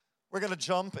We're going to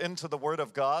jump into the Word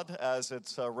of God as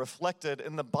it's reflected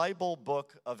in the Bible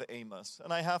book of Amos.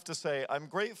 And I have to say, I'm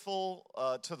grateful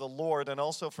to the Lord and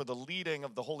also for the leading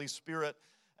of the Holy Spirit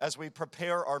as we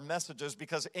prepare our messages,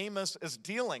 because Amos is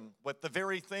dealing with the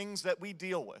very things that we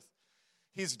deal with.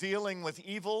 He's dealing with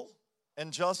evil,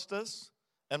 injustice,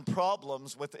 and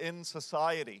problems within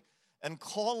society, and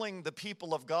calling the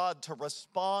people of God to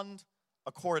respond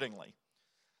accordingly.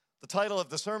 The title of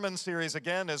the sermon series,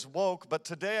 again, is Woke, but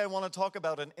today I want to talk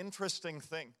about an interesting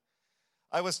thing.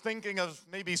 I was thinking of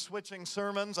maybe switching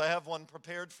sermons. I have one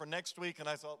prepared for next week, and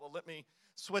I thought, well, let me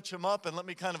switch them up and let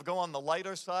me kind of go on the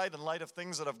lighter side in light of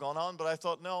things that have gone on. But I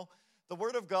thought, no, the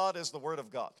Word of God is the Word of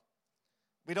God.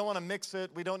 We don't want to mix it.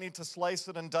 We don't need to slice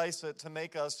it and dice it to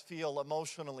make us feel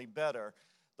emotionally better.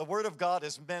 The Word of God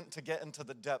is meant to get into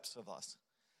the depths of us.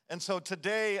 And so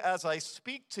today, as I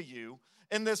speak to you,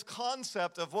 in this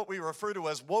concept of what we refer to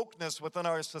as wokeness within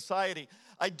our society,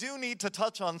 I do need to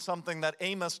touch on something that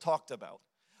Amos talked about.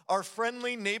 Our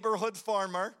friendly neighborhood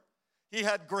farmer, he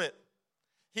had grit.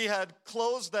 He had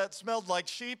clothes that smelled like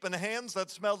sheep and hands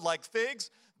that smelled like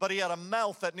figs, but he had a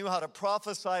mouth that knew how to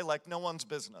prophesy like no one's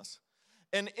business.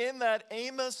 And in that,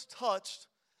 Amos touched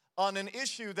on an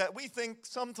issue that we think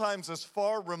sometimes is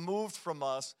far removed from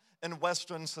us in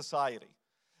Western society.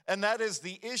 And that is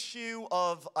the issue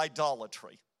of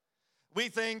idolatry. We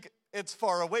think it's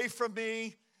far away from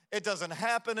me. It doesn't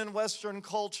happen in Western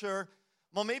culture.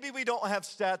 Well, maybe we don't have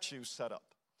statues set up.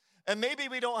 And maybe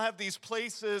we don't have these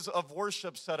places of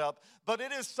worship set up. But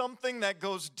it is something that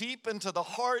goes deep into the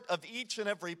heart of each and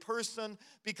every person,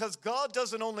 because God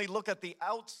doesn't only look at the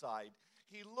outside,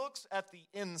 He looks at the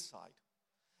inside.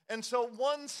 And so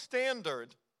one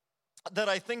standard that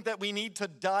I think that we need to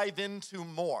dive into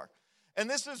more, and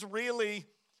this is really,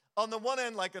 on the one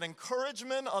end, like an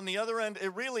encouragement. On the other end,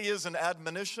 it really is an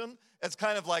admonition. It's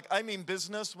kind of like, I mean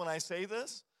business when I say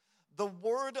this. The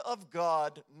Word of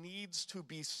God needs to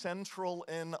be central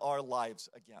in our lives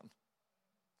again.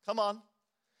 Come on.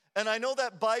 And I know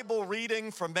that Bible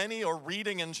reading for many, or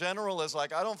reading in general, is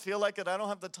like, I don't feel like it, I don't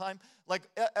have the time. Like,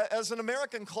 as an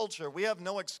American culture, we have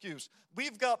no excuse.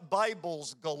 We've got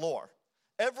Bibles galore.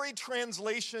 Every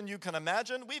translation you can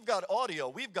imagine. We've got audio.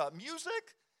 We've got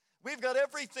music. We've got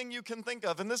everything you can think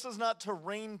of. And this is not to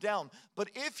rain down.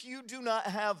 But if you do not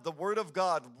have the Word of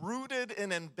God rooted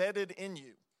and embedded in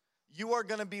you, you are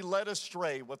going to be led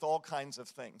astray with all kinds of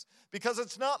things. Because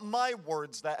it's not my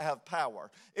words that have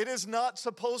power. It is not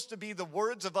supposed to be the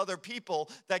words of other people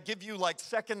that give you like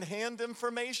secondhand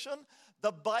information.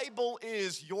 The Bible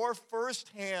is your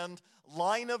firsthand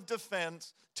line of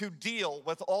defense to deal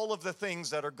with all of the things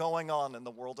that are going on in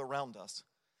the world around us.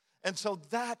 And so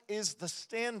that is the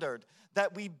standard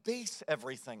that we base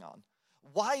everything on.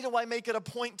 Why do I make it a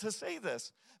point to say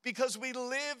this? Because we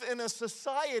live in a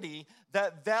society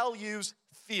that values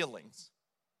feelings.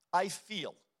 I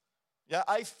feel. Yeah,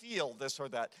 I feel this or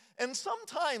that. And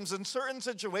sometimes in certain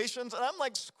situations, and I'm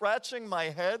like scratching my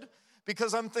head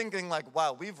because I'm thinking like,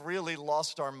 wow, we've really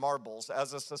lost our marbles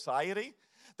as a society,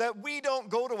 that we don't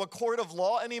go to a court of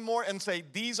law anymore and say,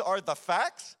 these are the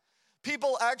facts.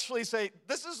 People actually say,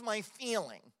 this is my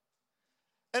feeling.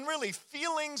 And really,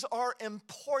 feelings are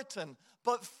important,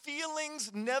 but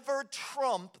feelings never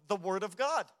trump the Word of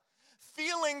God.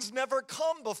 Feelings never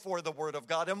come before the Word of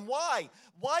God. And why?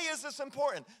 Why is this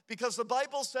important? Because the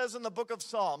Bible says in the book of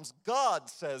Psalms, God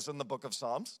says in the book of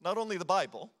Psalms, not only the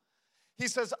Bible, He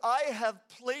says, I have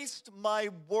placed my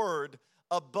word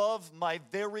above my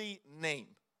very name.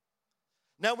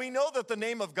 Now, we know that the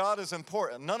name of God is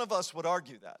important. None of us would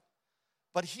argue that.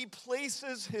 But He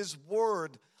places His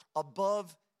word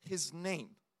above His name.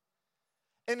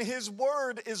 And His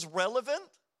word is relevant.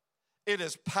 It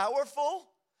is powerful.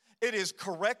 It is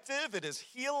corrective. It is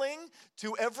healing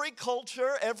to every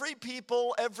culture, every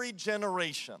people, every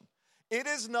generation. It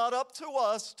is not up to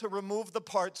us to remove the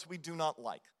parts we do not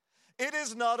like. It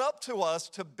is not up to us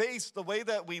to base the way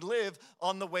that we live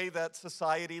on the way that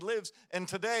society lives. And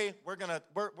today,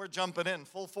 we're jumping in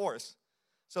full force.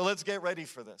 So let's get ready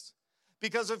for this.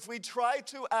 Because if we try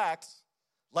to act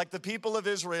like the people of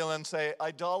Israel and say,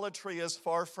 idolatry is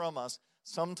far from us,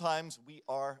 sometimes we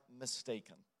are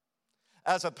mistaken.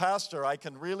 As a pastor, I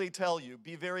can really tell you,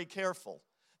 be very careful.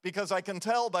 Because I can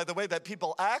tell by the way that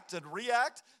people act and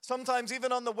react, sometimes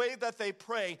even on the way that they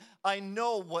pray, I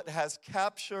know what has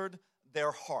captured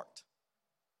their heart.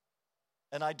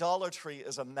 And idolatry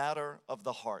is a matter of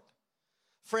the heart.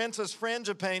 Francis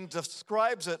Frangipane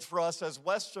describes it for us as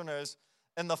Westerners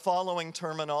in the following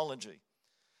terminology.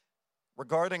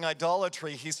 Regarding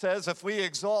idolatry, he says, if we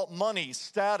exalt money,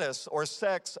 status, or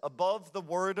sex above the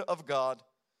Word of God,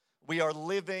 we are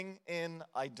living in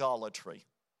idolatry.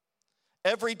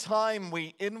 Every time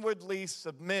we inwardly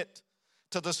submit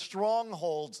to the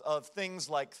strongholds of things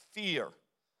like fear,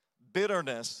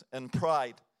 bitterness, and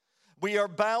pride, we are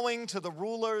bowing to the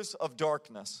rulers of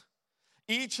darkness.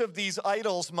 Each of these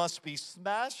idols must be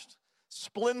smashed,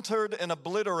 splintered, and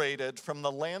obliterated from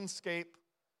the landscape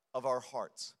of our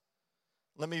hearts.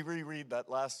 Let me reread that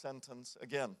last sentence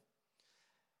again.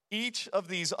 Each of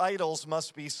these idols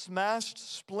must be smashed,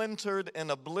 splintered,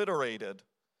 and obliterated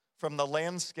from the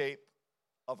landscape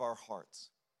of our hearts.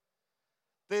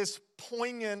 This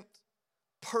poignant,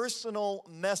 personal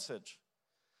message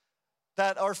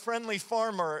that our friendly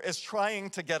farmer is trying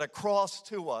to get across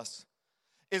to us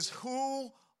is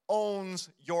who owns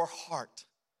your heart?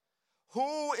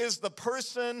 Who is the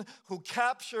person who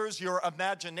captures your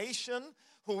imagination,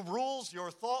 who rules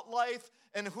your thought life,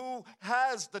 and who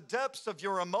has the depths of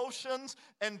your emotions,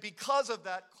 and because of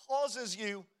that causes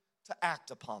you to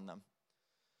act upon them?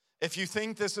 If you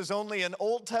think this is only an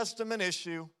Old Testament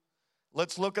issue,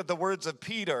 let's look at the words of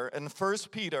Peter in 1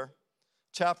 Peter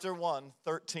chapter 1,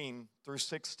 13 through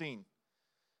 16.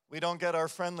 We don't get our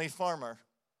friendly farmer,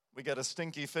 we get a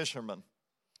stinky fisherman.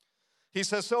 He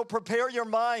says, so prepare your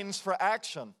minds for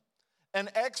action and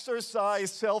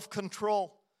exercise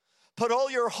self-control. Put all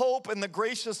your hope in the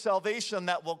gracious salvation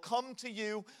that will come to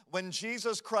you when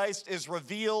Jesus Christ is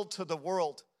revealed to the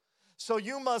world. So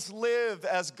you must live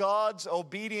as God's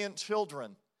obedient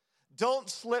children. Don't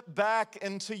slip back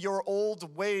into your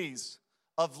old ways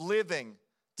of living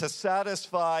to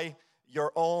satisfy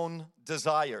your own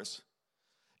desires.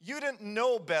 You didn't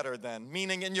know better then,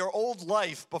 meaning in your old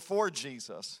life before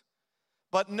Jesus.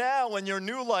 But now in your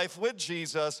new life with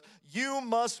Jesus, you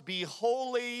must be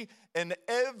holy in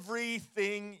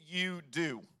everything you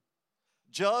do,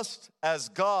 just as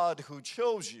God who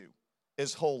chose you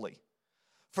is holy.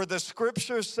 For the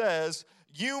scripture says,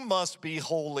 you must be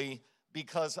holy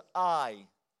because I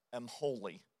am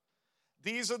holy.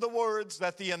 These are the words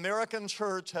that the American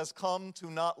church has come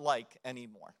to not like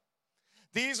anymore.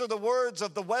 These are the words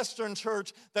of the Western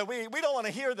church that we don't want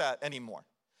to hear that anymore.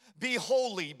 Be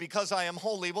holy because I am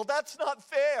holy. Well, that's not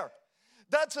fair.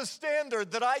 That's a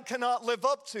standard that I cannot live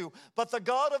up to. But the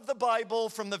God of the Bible,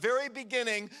 from the very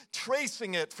beginning,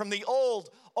 tracing it from the Old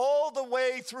all the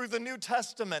way through the New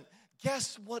Testament,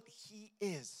 guess what he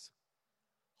is?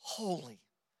 Holy.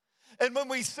 And when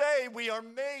we say we are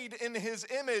made in his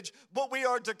image, what we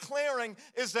are declaring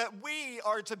is that we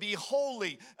are to be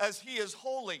holy as he is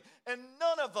holy. And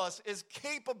none of us is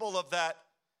capable of that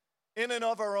in and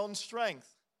of our own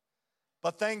strength.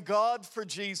 But thank God for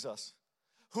Jesus,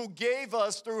 who gave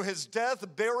us through his death,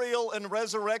 burial, and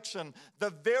resurrection the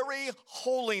very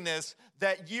holiness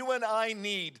that you and I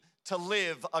need to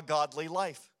live a godly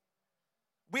life.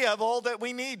 We have all that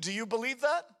we need. Do you believe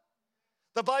that?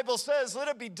 The Bible says, let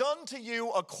it be done to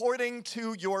you according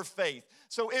to your faith.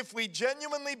 So if we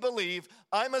genuinely believe,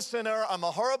 I'm a sinner, I'm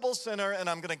a horrible sinner, and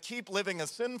I'm going to keep living a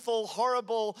sinful,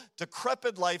 horrible,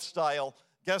 decrepit lifestyle,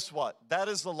 guess what? That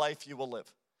is the life you will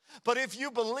live. But if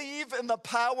you believe in the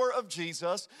power of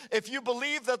Jesus, if you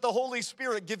believe that the Holy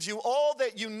Spirit gives you all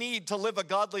that you need to live a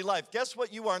godly life, guess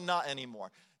what you are not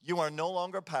anymore? You are no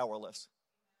longer powerless.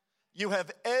 You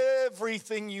have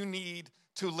everything you need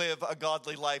to live a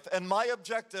godly life. And my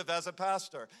objective as a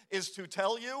pastor is to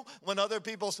tell you when other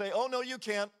people say, oh, no, you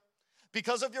can't.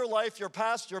 Because of your life, your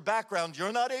past, your background,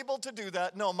 you're not able to do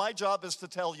that. No, my job is to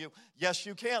tell you, yes,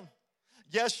 you can.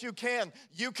 Yes, you can.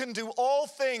 You can do all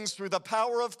things through the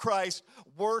power of Christ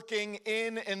working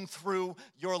in and through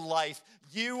your life.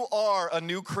 You are a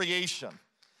new creation.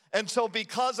 And so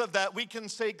because of that, we can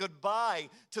say goodbye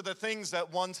to the things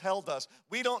that once held us.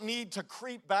 We don't need to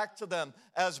creep back to them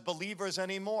as believers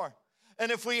anymore.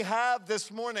 And if we have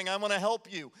this morning, I want to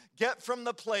help you get from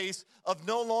the place of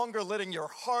no longer letting your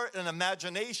heart and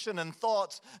imagination and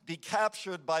thoughts be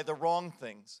captured by the wrong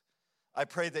things. I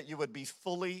pray that you would be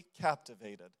fully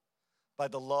captivated by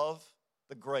the love,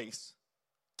 the grace,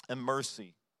 and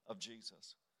mercy of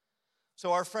Jesus.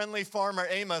 So our friendly farmer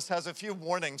Amos has a few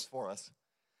warnings for us.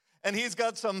 And he's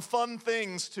got some fun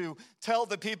things to tell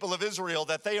the people of Israel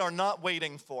that they are not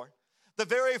waiting for. The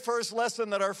very first lesson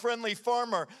that our friendly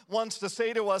farmer wants to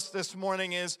say to us this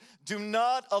morning is, do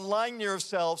not align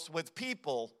yourselves with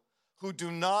people who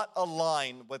do not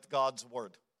align with God's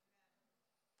word.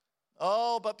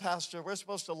 Oh, but Pastor, we're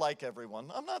supposed to like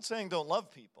everyone. I'm not saying don't love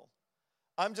people.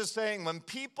 I'm just saying when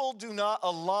people do not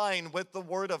align with the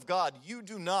word of God, you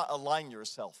do not align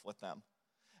yourself with them.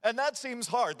 And that seems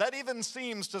hard. That even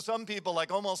seems to some people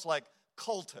like almost like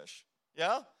cultish.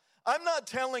 Yeah? I'm not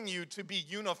telling you to be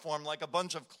uniform like a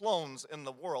bunch of clones in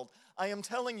the world. I am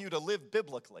telling you to live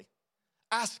biblically,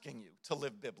 asking you to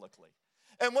live biblically.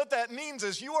 And what that means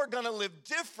is you are going to live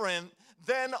different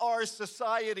than our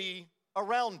society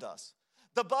around us.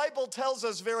 The Bible tells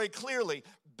us very clearly,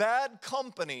 bad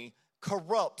company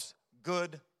corrupts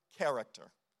good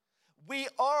character. We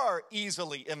are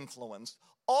easily influenced.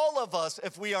 All of us,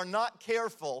 if we are not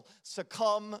careful,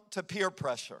 succumb to peer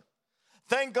pressure.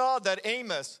 Thank God that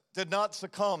Amos did not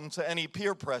succumb to any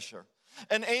peer pressure.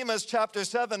 In Amos chapter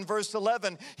 7, verse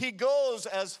 11, he goes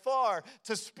as far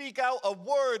to speak out a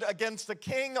word against the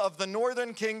king of the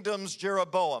northern kingdoms,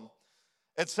 Jeroboam.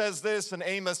 It says this in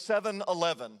Amos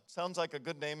 7:11. Sounds like a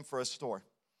good name for a store.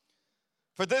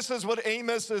 For this is what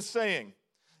Amos is saying.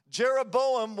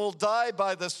 Jeroboam will die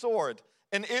by the sword,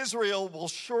 and Israel will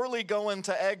surely go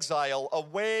into exile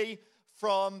away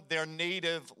from their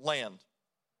native land.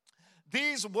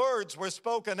 These words were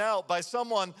spoken out by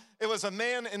someone, it was a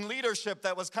man in leadership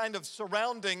that was kind of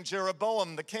surrounding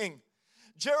Jeroboam the king.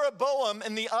 Jeroboam,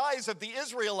 in the eyes of the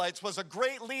Israelites, was a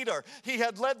great leader. He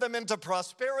had led them into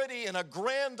prosperity in a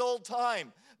grand old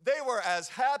time. They were as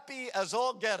happy as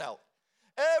all get out.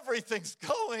 Everything's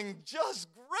going just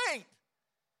great.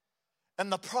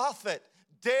 And the prophet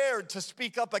dared to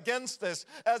speak up against this.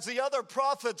 As the other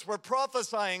prophets were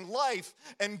prophesying life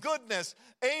and goodness,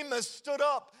 Amos stood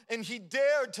up and he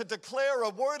dared to declare a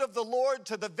word of the Lord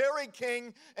to the very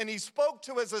king, and he spoke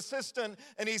to his assistant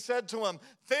and he said to him,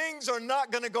 things are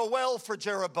not going to go well for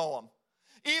Jeroboam.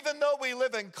 Even though we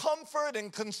live in comfort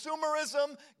and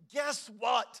consumerism, guess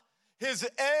what? His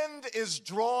end is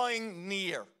drawing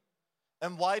near.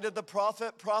 And why did the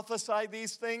prophet prophesy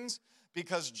these things?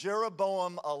 Because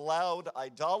Jeroboam allowed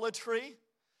idolatry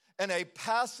and a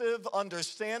passive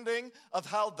understanding of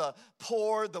how the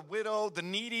poor, the widow, the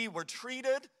needy were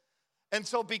treated. And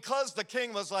so because the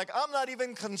king was like, I'm not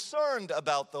even concerned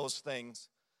about those things,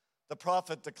 the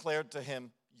prophet declared to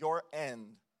him, your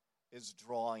end is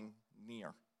drawing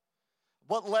near.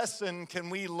 What lesson can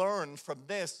we learn from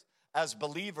this as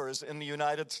believers in the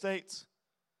United States?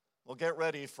 Well, get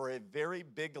ready for a very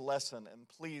big lesson, and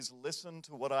please listen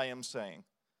to what I am saying.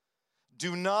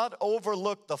 Do not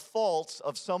overlook the faults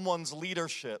of someone's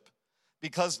leadership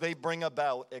because they bring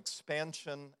about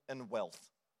expansion and wealth.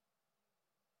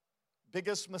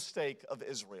 Biggest mistake of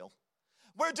Israel.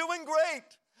 We're doing great.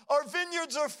 Our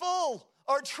vineyards are full.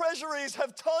 Our treasuries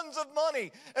have tons of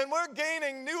money, and we're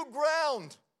gaining new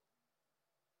ground.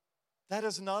 That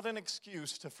is not an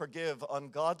excuse to forgive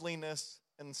ungodliness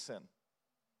and sin.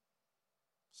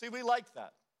 See, we like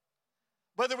that.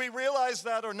 Whether we realize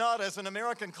that or not, as an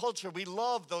American culture, we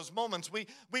love those moments. We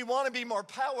want to be more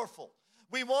powerful.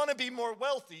 We want to be more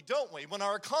wealthy, don't we? When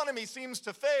our economy seems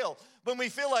to fail, when we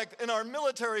feel like in our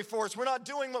military force we're not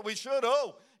doing what we should.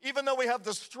 Oh, even though we have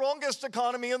the strongest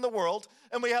economy in the world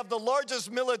and we have the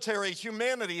largest military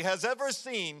humanity has ever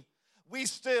seen, we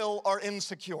still are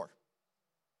insecure.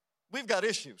 We've got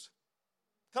issues.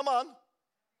 Come on.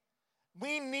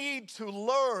 We need to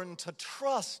learn to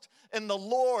trust in the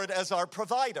Lord as our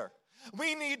provider.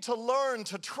 We need to learn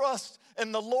to trust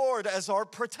in the Lord as our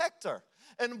protector.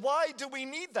 And why do we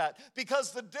need that?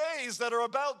 Because the days that are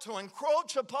about to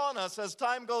encroach upon us as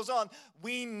time goes on,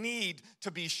 we need to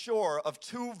be sure of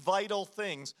two vital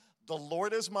things. The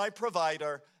Lord is my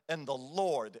provider, and the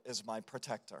Lord is my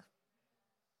protector.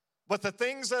 With the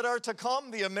things that are to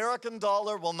come, the American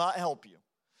dollar will not help you.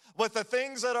 With the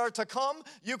things that are to come,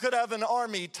 you could have an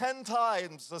army 10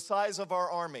 times the size of our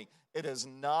army. It is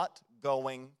not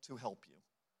going to help you.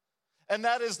 And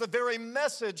that is the very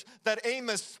message that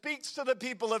Amos speaks to the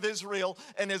people of Israel,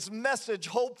 and his message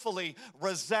hopefully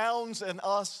resounds in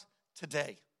us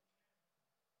today.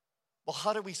 Well,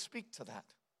 how do we speak to that?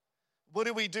 What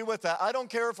do we do with that? I don't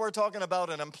care if we're talking about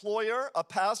an employer, a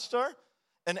pastor,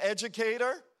 an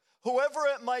educator, whoever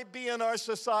it might be in our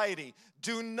society.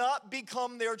 Do not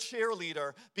become their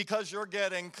cheerleader because you're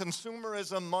getting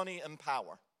consumerism, money, and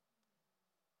power.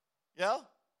 Yeah?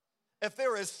 If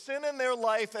there is sin in their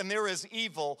life and there is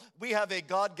evil, we have a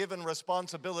God-given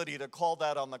responsibility to call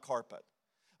that on the carpet.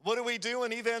 What do we do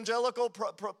in evangelical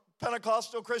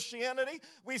Pentecostal Christianity?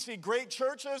 We see great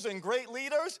churches and great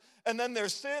leaders, and then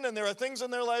there's sin and there are things in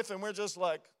their life, and we're just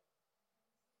like,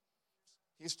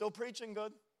 he's still preaching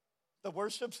good. The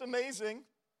worship's amazing.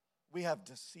 We have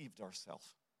deceived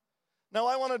ourselves. Now,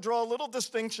 I want to draw a little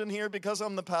distinction here because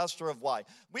I'm the pastor of why.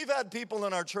 We've had people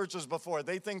in our churches before.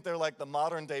 They think they're like the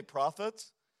modern day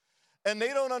prophets. And they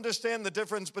don't understand the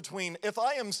difference between, if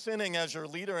I am sinning as your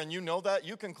leader and you know that,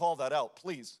 you can call that out,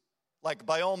 please. Like,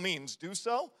 by all means, do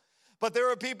so. But there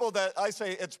are people that I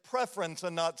say it's preference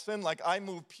and not sin. Like I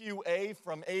move pew A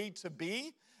from A to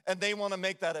B, and they want to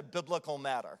make that a biblical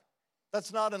matter.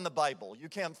 That's not in the Bible. You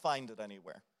can't find it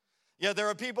anywhere. Yeah, there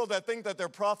are people that think that they're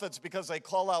prophets because they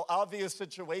call out obvious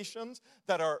situations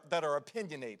that are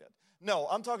opinionated. No,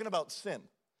 I'm talking about sin.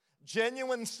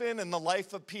 Genuine sin in the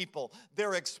life of people.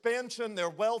 Their expansion, their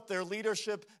wealth, their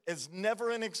leadership is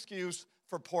never an excuse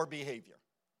for poor behavior.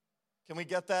 Can we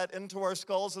get that into our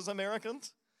skulls as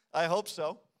Americans? I hope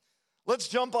so. Let's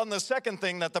jump on the second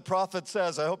thing that the prophet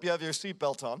says. I hope you have your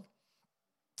seatbelt on.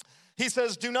 He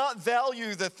says, do not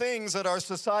value the things that our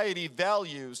society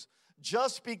values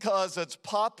just because it's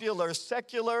popular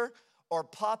secular or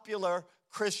popular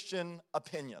Christian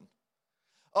opinion.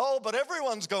 Oh, but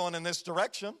everyone's going in this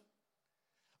direction.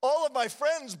 All of my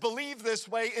friends believe this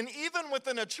way, and even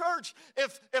within a church,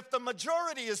 if the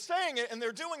majority is saying it and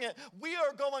they're doing it, we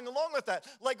are going along with that.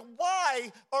 Like,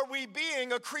 why are we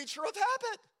being a creature of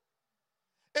habit?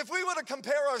 If we were to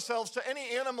compare ourselves to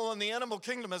any animal in the animal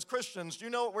kingdom as Christians, do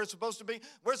you know what we're supposed to be?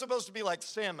 We're supposed to be like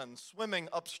salmon swimming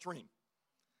upstream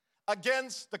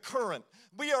against the current.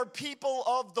 We are people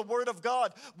of the Word of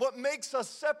God. What makes us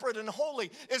separate and holy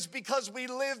is because we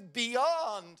live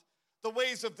beyond the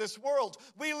ways of this world.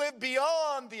 We live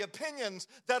beyond the opinions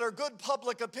that are good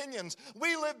public opinions.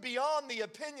 We live beyond the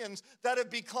opinions that have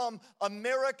become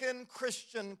American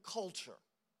Christian culture.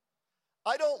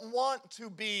 I don't want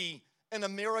to be an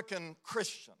American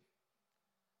Christian.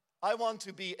 I want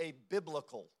to be a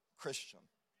biblical Christian.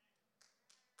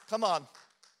 Come on.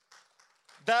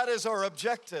 That is our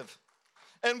objective.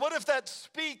 And what if that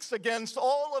speaks against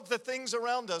all of the things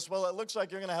around us? Well, it looks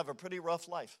like you're going to have a pretty rough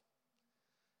life.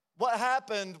 What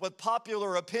happened with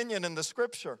popular opinion in the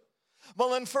scripture?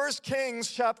 Well, in 1 Kings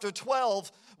chapter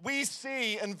 12, we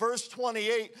see in verse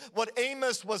 28 what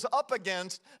Amos was up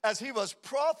against as he was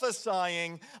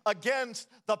prophesying against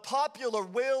the popular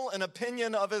will and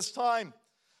opinion of his time.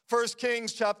 1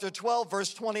 Kings chapter 12,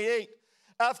 verse 28.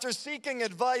 After seeking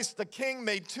advice, the king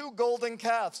made 2 golden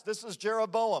calves. This is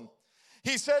Jeroboam.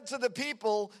 He said to the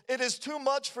people, "It is too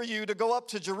much for you to go up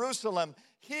to Jerusalem.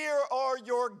 Here are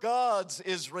your gods,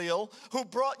 Israel, who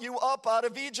brought you up out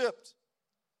of Egypt."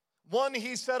 One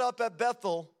he set up at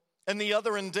Bethel and the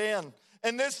other in Dan.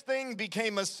 And this thing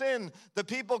became a sin. The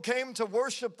people came to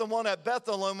worship the one at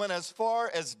Bethel and went as far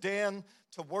as Dan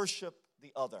to worship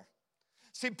the other.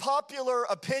 See, popular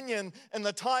opinion in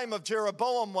the time of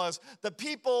Jeroboam was the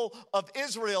people of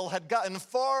Israel had gotten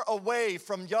far away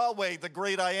from Yahweh, the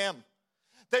great I am.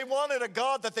 They wanted a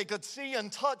God that they could see and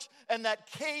touch and that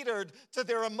catered to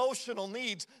their emotional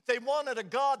needs. They wanted a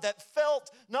God that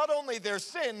felt not only their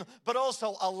sin, but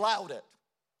also allowed it.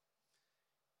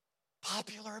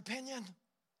 Popular opinion.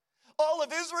 All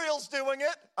of Israel's doing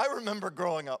it. I remember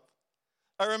growing up.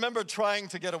 I remember trying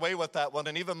to get away with that one,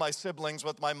 and even my siblings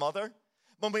with my mother,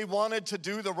 when we wanted to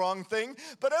do the wrong thing.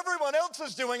 But everyone else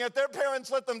is doing it. Their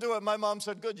parents let them do it. My mom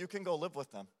said, "Good, you can go live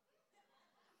with them."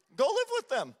 Go live with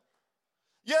them.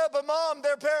 "Yeah, but Mom,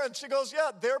 their parents." She goes,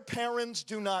 "Yeah, their parents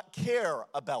do not care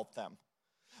about them.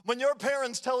 When your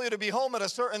parents tell you to be home at a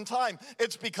certain time,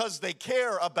 it's because they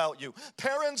care about you.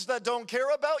 Parents that don't care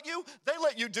about you, they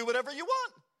let you do whatever you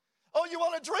want. Oh, you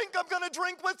want to drink? I'm going to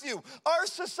drink with you. Our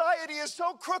society is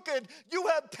so crooked, you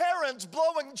have parents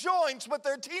blowing joints with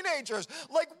their teenagers.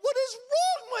 Like, what is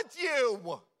wrong with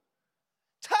you?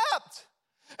 Tapped.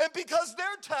 And because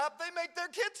they're tapped, they make their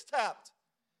kids tapped.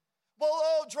 Well,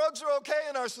 oh, drugs are okay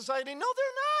in our society. No,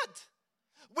 they're not.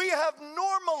 We have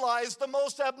normalized the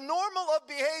most abnormal of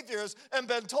behaviors and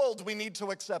been told we need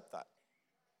to accept that.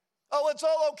 Oh, it's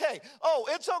all okay. Oh,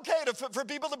 it's okay for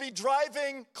people to be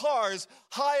driving cars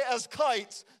high as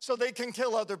kites so they can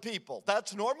kill other people.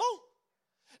 That's normal?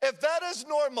 If that is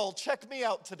normal, check me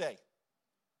out today.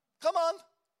 Come on.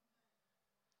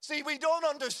 See, we don't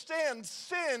understand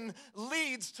sin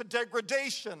leads to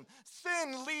degradation.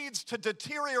 Sin leads to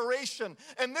deterioration.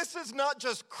 And this is not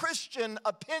just Christian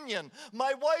opinion.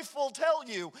 My wife will tell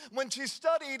you, when she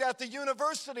studied at the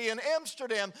university in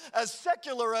Amsterdam, as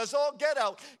secular as all get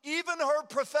out, even her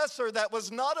professor that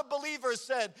was not a believer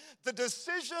said, the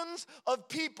decisions of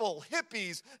people,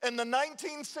 hippies, in the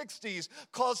 1960s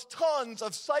caused tons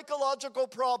of psychological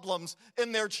problems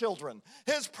in their children.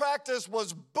 His practice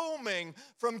was booming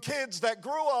from kids that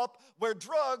grew up where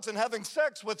drugs and having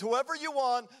sex with whoever you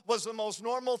want was the most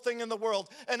normal thing in the world.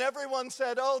 And everyone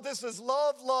said, oh, this is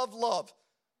love, love, love.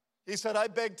 He said, I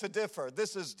beg to differ.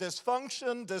 This is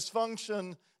dysfunction,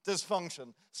 dysfunction,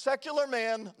 dysfunction. Secular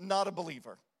man, not a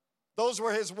believer. Those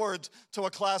were his words to a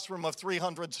classroom of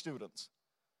 300 students.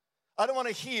 I don't want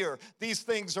to hear these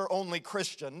things are only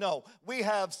Christian. No, we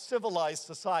have civilized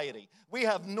society. We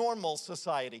have normal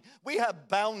society. We have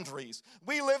boundaries.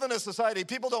 We live in a society,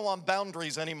 people don't want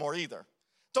boundaries anymore either.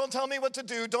 Don't tell me what to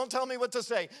do. Don't tell me what to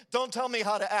say. Don't tell me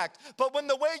how to act. But when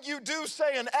the way you do,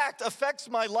 say, and act affects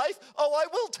my life, oh, I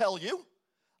will tell you.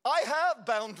 I have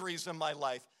boundaries in my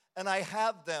life, and I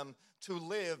have them to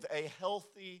live a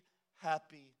healthy,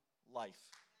 happy life.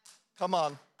 Come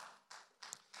on.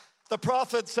 The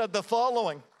prophet said the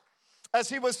following. As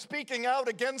he was speaking out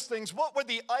against things, what were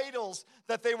the idols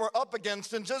that they were up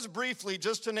against? And just briefly,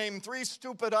 just to name 3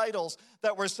 stupid idols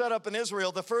that were set up in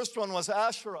Israel. The first one was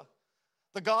Asherah,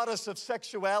 the goddess of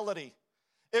sexuality.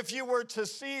 If you were to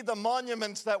see the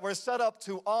monuments that were set up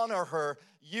to honor her,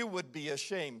 you would be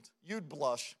ashamed. You'd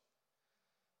blush.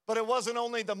 But it wasn't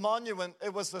only the monument,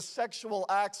 it was the sexual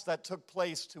acts that took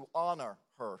place to honor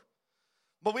her.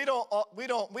 But we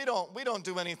don't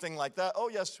do anything like that. Oh,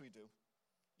 yes, we do.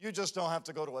 You just don't have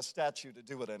to go to a statue to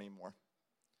do it anymore.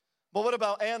 But what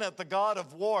about Anak, the god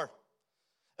of war?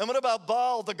 And what about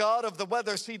Baal, the god of the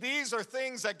weather? See, these are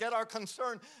things that get our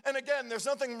concern. And again, there's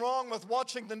nothing wrong with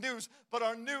watching the news, but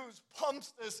our news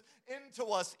pumps this into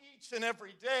us each and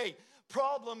every day.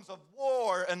 Problems of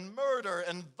war and murder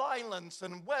and violence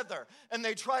and weather. And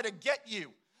they try to get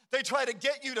you. They try to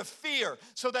get you to fear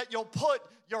so that you'll put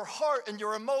your heart and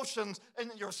your emotions and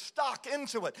your stock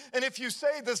into it. And if you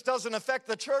say this doesn't affect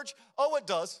the church, oh, it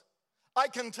does. I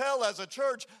can tell as a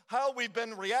church how we've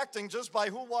been reacting just by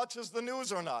who watches the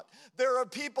news or not. There are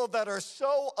people that are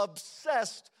so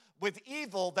obsessed with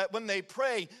evil that when they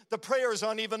pray, the prayers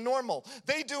aren't even normal.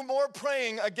 They do more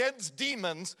praying against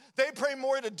demons. They pray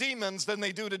more to demons than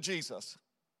they do to Jesus.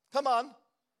 Come on.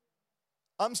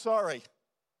 I'm sorry.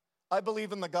 I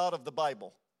believe in the God of the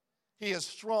Bible. He is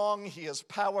strong, he is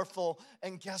powerful,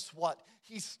 and guess what?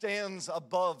 He stands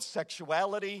above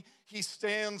sexuality, he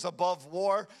stands above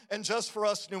war, and just for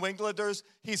us New Englanders,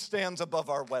 he stands above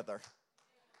our weather.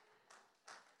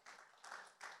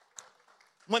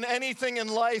 When anything in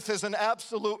life is an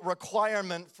absolute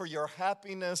requirement for your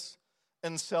happiness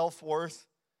and self-worth,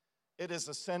 it is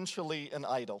essentially an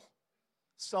idol,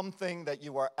 something that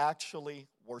you are actually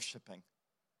worshiping.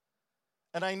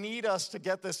 And I need us to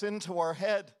get this into our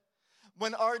head.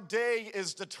 When our day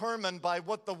is determined by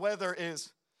what the weather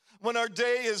is, when our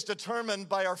day is determined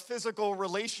by our physical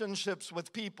relationships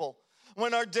with people,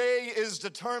 when our day is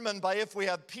determined by if we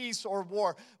have peace or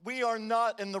war, we are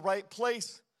not in the right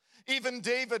place. Even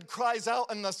David cries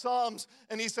out in the Psalms,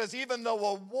 and he says, even though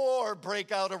a war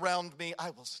break out around me, I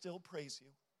will still praise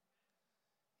you.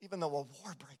 Even though a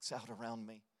war breaks out around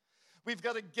me. We've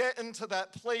got to get into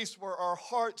that place where our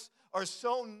hearts are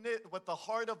so knit with the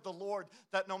heart of the Lord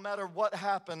that no matter what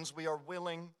happens, we are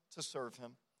willing to serve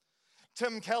him.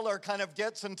 Tim Keller kind of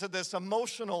gets into this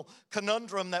emotional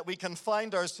conundrum that we can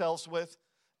find ourselves with,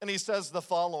 and he says the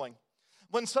following.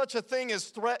 When such a thing is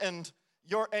threatened,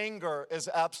 your anger is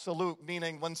absolute,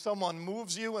 meaning when someone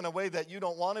moves you in a way that you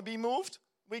don't want to be moved,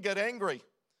 we get angry.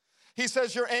 He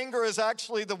says your anger is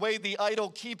actually the way the idol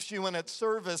keeps you in its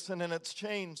service and in its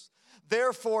chains.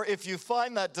 Therefore, if you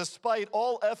find that despite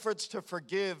all efforts to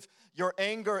forgive, your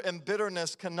anger and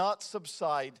bitterness cannot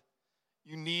subside,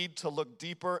 you need to look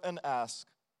deeper and ask,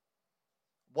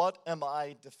 what am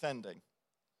I defending?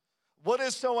 What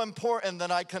is so important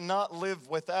that I cannot live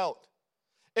without?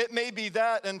 It may be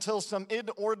that until some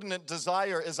inordinate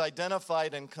desire is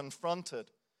identified and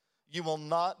confronted, you will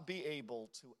not be able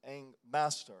to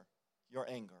master your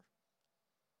anger.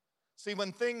 See,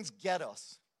 when things get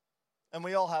us, and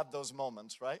we all have those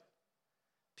moments, right?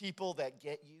 People that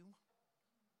get you.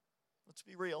 Let's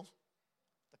be real.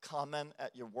 The comment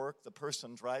at your work, the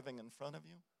person driving in front of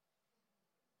you,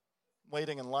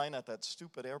 waiting in line at that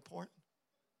stupid airport,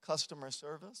 customer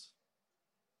service,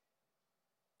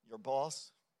 your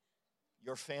boss,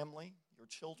 your family, your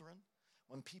children.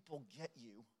 When people get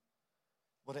you,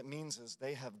 what it means is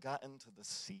they have gotten to the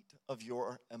seat of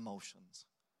your emotions.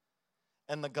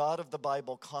 And the God of the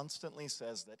Bible constantly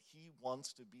says that he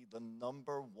wants to be the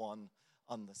number one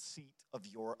on the seat of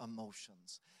your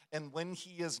emotions. And when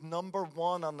he is number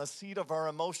one on the seat of our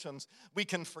emotions, we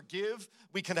can forgive,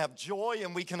 we can have joy,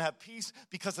 and we can have peace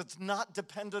because it's not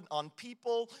dependent on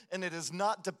people and it is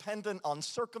not dependent on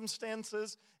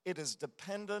circumstances. It is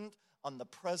dependent on the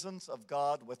presence of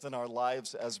God within our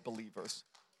lives as believers.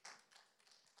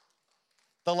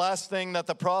 The last thing that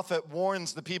the prophet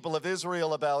warns the people of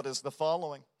Israel about is the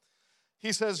following.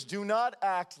 He says, do not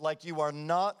act like you are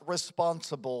not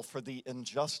responsible for the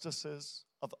injustices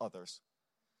of others.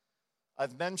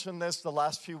 I've mentioned this the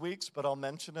last few weeks, but I'll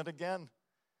mention it again.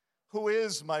 Who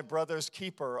is my brother's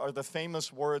keeper are the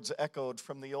famous words echoed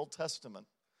from the Old Testament.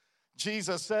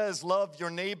 Jesus says, love your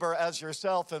neighbor as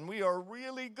yourself, and we are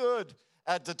really good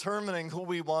at determining who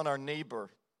we want our neighbor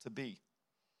to be.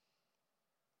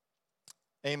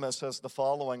 Amos says the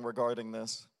following regarding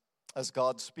this as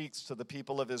God speaks to the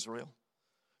people of Israel.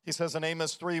 He says in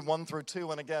Amos 3, 1 through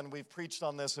 2, and again, we've preached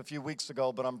on this a few weeks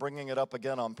ago, but I'm bringing it up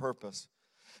again on purpose.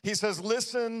 He says,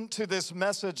 listen to this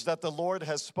message that the Lord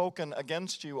has spoken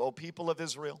against you, O people of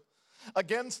Israel,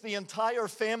 against the entire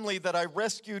family that I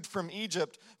rescued from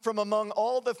Egypt. From among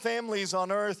all the families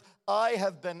on earth, I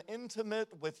have been intimate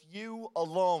with you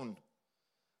alone.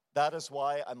 That is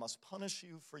why I must punish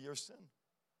you for your sin.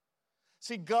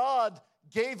 See, God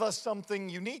gave us something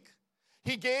unique.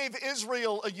 He gave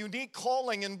Israel a unique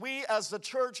calling, and we as the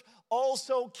church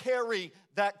also carry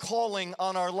that calling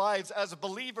on our lives. As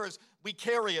believers, we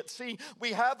carry it. See,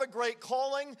 we have a great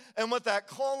calling, and with that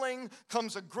calling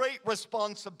comes a great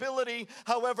responsibility.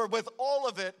 However, with all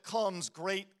of it comes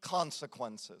great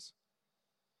consequences.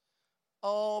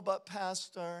 Oh, but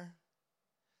Pastor,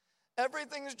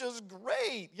 everything's just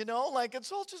great, like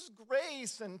it's all just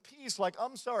grace and peace. Like,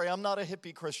 I'm sorry, I'm not a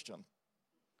hippie Christian.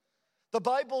 The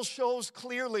Bible shows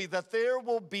clearly that there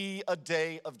will be a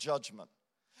day of judgment.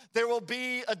 There will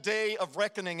be a day of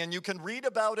reckoning, and you can read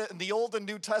about it in the Old and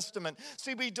New Testament.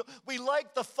 See, we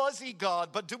like the fuzzy God,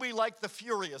 but do we like the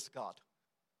furious God?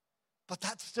 But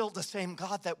that's still the same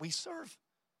God that we serve.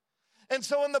 And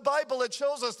so in the Bible, it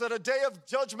shows us that a day of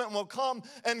judgment will come,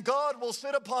 and God will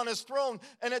sit upon his throne,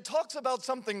 and it talks about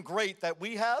something great that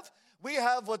we have. We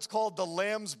have what's called the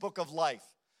Lamb's Book of Life.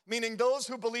 Meaning those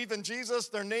who believe in Jesus,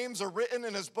 their names are written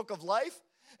in his book of life.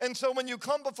 And so when you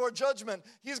come before judgment,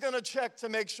 he's going to check to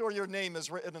make sure your name is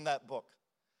written in that book.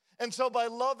 And so by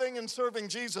loving and serving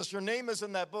Jesus, your name is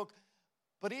in that book.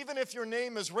 But even if your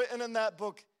name is written in that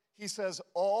book, he says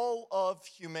all of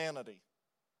humanity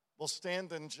will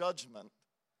stand in judgment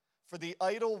for the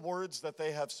idle words that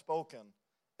they have spoken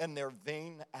and their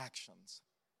vain actions.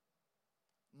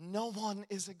 No one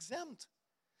is exempt.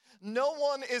 No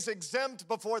one is exempt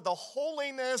before the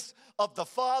holiness of the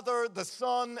Father, the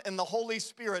Son, and the Holy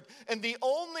Spirit. And the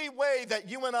only way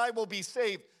that you and I will be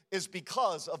saved is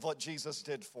because of what Jesus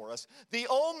did for us. The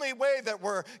only way that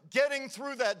we're getting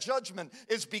through that judgment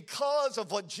is because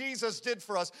of what Jesus did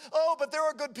for us. Oh, but there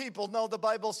are good people. No, the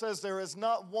Bible says there is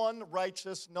not one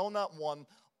righteous, no, not one.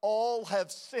 All have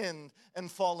sinned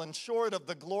and fallen short of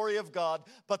the glory of God,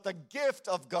 but the gift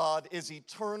of God is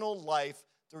eternal life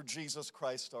through Jesus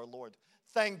Christ our Lord.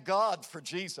 Thank God for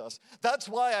Jesus. That's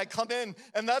why I come in,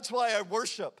 and that's why I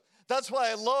worship. That's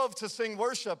why I love to sing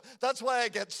worship. That's why I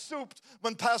get souped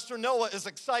when Pastor Noah is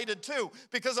excited too,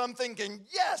 because I'm thinking,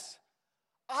 yes,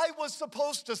 I was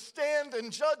supposed to stand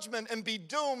in judgment and be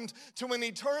doomed to an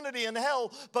eternity in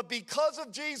hell, but because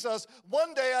of Jesus,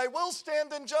 one day I will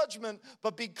stand in judgment,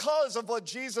 but because of what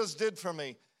Jesus did for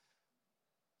me,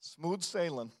 smooth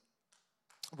sailing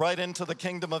right into the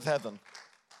kingdom of heaven.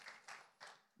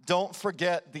 Don't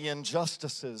forget the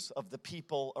injustices of the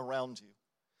people around you.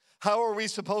 How are we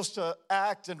supposed to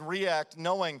act and react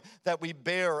knowing that we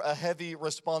bear a heavy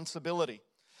responsibility?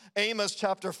 Amos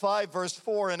chapter 5 verse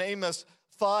 4 and Amos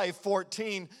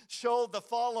 5:14 show the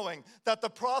following, that the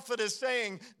prophet is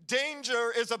saying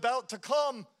danger is about to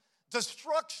come,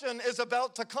 destruction is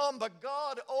about to come, but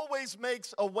God always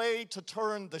makes a way to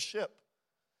turn the ship.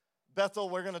 Bethel,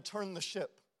 we're going to turn the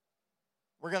ship.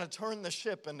 We're going to turn the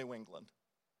ship in New England.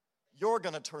 You're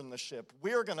going to turn the ship.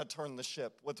 We're going to turn the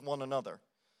ship with one another.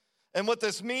 And what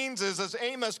this means is, as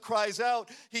Amos cries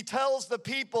out, he tells the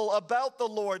people about the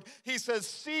Lord. He says,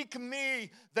 seek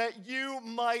me that you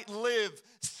might live.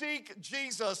 Seek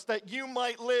Jesus that you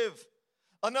might live.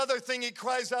 Another thing he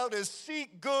cries out is,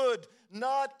 seek good,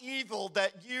 not evil,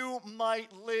 that you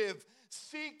might live.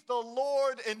 Seek the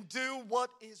Lord and do what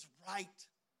is right.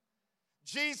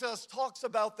 Jesus talks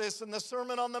about this in the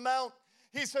Sermon on the Mount.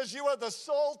 He says, you are the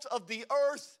salt of the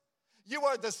earth. You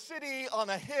are the city on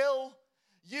a hill.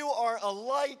 You are a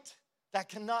light that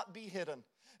cannot be hidden.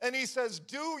 And he says,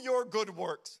 do your good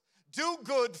works. Do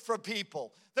good for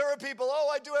people. There are people,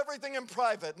 I do everything in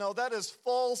private. No, that is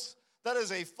false. That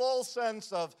is a false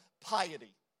sense of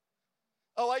piety.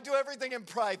 I do everything in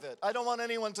private. I don't want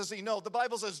anyone to see. No, the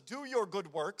Bible says, do your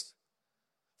good works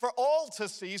for all to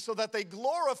see, so that they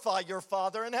glorify your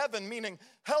Father in heaven, meaning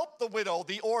help the widow,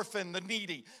 the orphan, the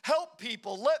needy. Help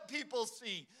people. Let people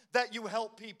see that you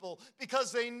help people,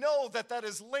 because they know that that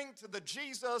is linked to the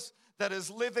Jesus that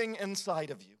is living inside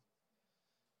of you.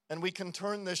 And we can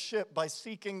turn this ship by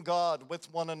seeking God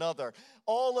with one another.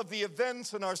 All of the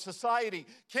events in our society,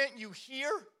 can't you hear?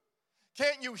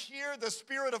 Can't you hear the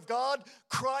Spirit of God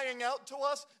crying out to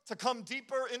us to come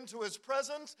deeper into his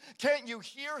presence? Can't you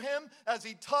hear him as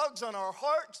he tugs on our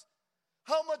hearts?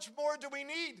 How much more do we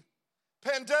need?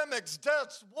 Pandemics,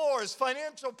 deaths, wars,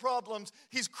 financial problems.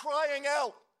 He's crying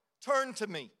out, turn to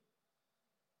me.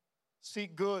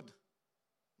 Seek good,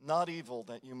 not evil,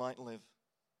 that you might live.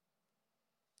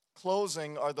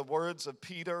 Closing are the words of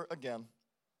Peter again.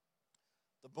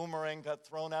 The boomerang got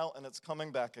thrown out and it's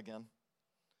coming back again.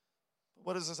 But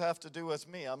what does this have to do with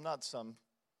me? I'm not some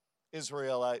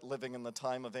Israelite living in the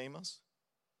time of Amos.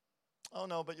 Oh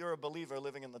no, but you're a believer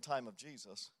living in the time of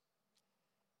Jesus.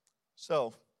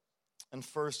 So, in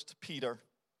 1 Peter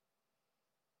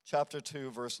chapter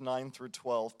 2, verse 9 through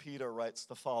 12, Peter writes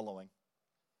the following.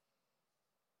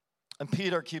 And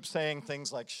Peter keeps saying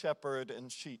things like shepherd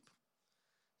and sheep.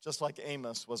 Just like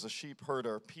Amos was a sheep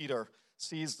herder, Peter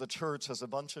sees the church as a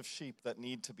bunch of sheep that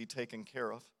need to be taken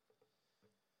care of.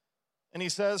 And he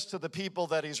says to the people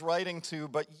that he's writing to,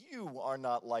 but you are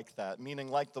not like that, meaning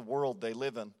like the world they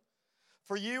live in.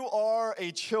 For you are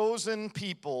a chosen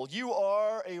people. You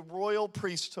are a royal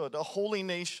priesthood, a holy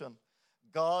nation,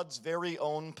 God's very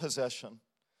own possession.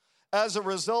 As a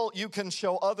result, you can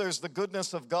show others the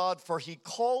goodness of God, for he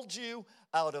called you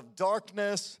out of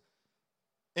darkness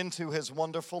into his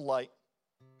wonderful light.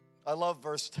 I love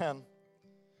verse 10.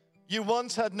 You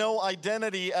once had no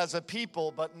identity as a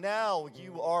people, but now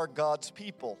you are God's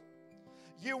people.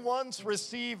 You once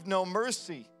received no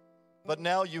mercy, but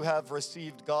now you have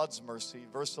received God's mercy.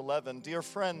 Verse 11, dear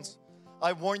friends,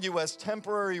 I warn you as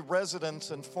temporary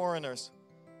residents and foreigners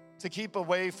to keep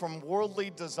away from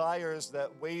worldly desires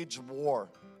that wage war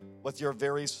with your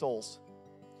very souls.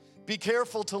 Be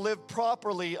careful to live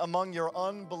properly among your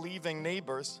unbelieving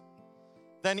neighbors.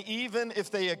 Then even if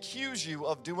they accuse you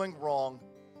of doing wrong,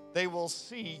 they will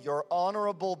see your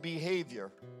honorable behavior,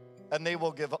 and they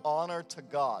will give honor to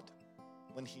God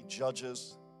when he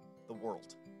judges the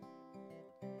world.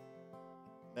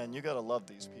 Man, you got to love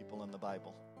these people in the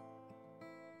Bible.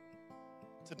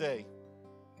 Today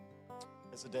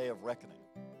is a day of reckoning.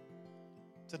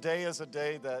 Today is a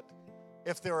day that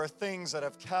if there are things that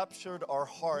have captured our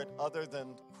heart other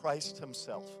than Christ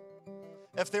himself,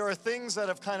 if there are things that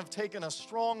have kind of taken a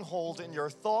stronghold in your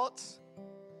thoughts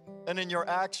and in your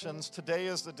actions, today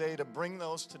is the day to bring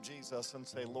those to Jesus and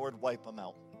say, Lord, wipe them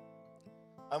out.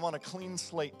 I want a clean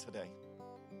slate today.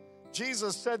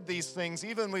 Jesus said these things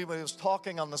even when he was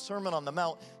talking on the Sermon on the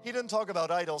Mount. He didn't talk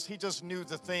about idols. He just knew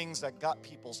the things that got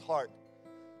people's heart.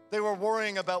 They were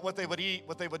worrying about what they would eat,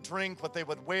 what they would drink, what they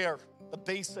would wear, the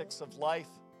basics of life.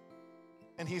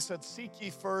 And he said, seek ye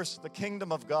first the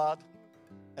kingdom of God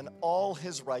and all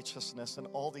his righteousness, and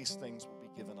all these things will be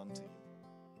given unto you.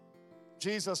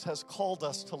 Jesus has called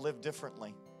us to live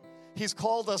differently. He's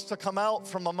called us to come out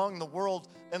from among the world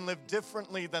and live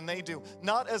differently than they do.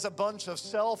 Not as a bunch of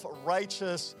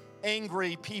self-righteous,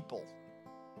 angry people,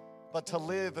 but to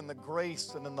live in the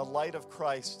grace and in the light of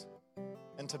Christ,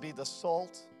 and to be the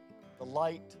salt, the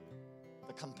light,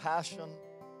 the compassion,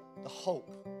 the hope,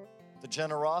 the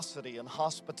generosity and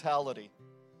hospitality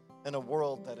in a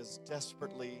world that is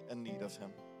desperately in need of him.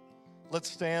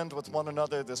 Let's stand with one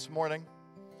another this morning.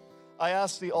 I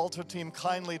ask the altar team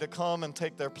kindly to come and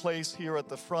take their place here at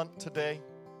the front today.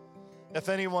 If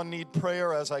anyone need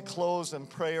prayer as I close in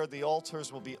prayer, the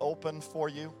altars will be open for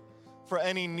you for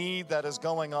any need that is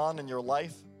going on in your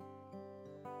life.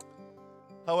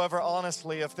 However,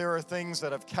 honestly, if there are things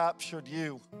that have captured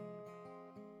you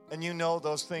and you know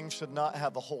those things should not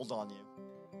have a hold on you,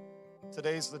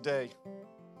 today's the day.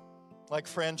 Like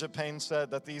Frangipane said,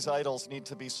 that these idols need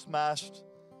to be smashed,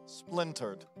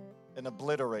 splintered, and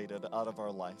obliterated out of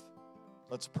our life.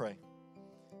 Let's pray.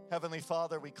 Heavenly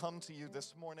Father, we come to you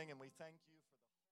this morning and we thank you.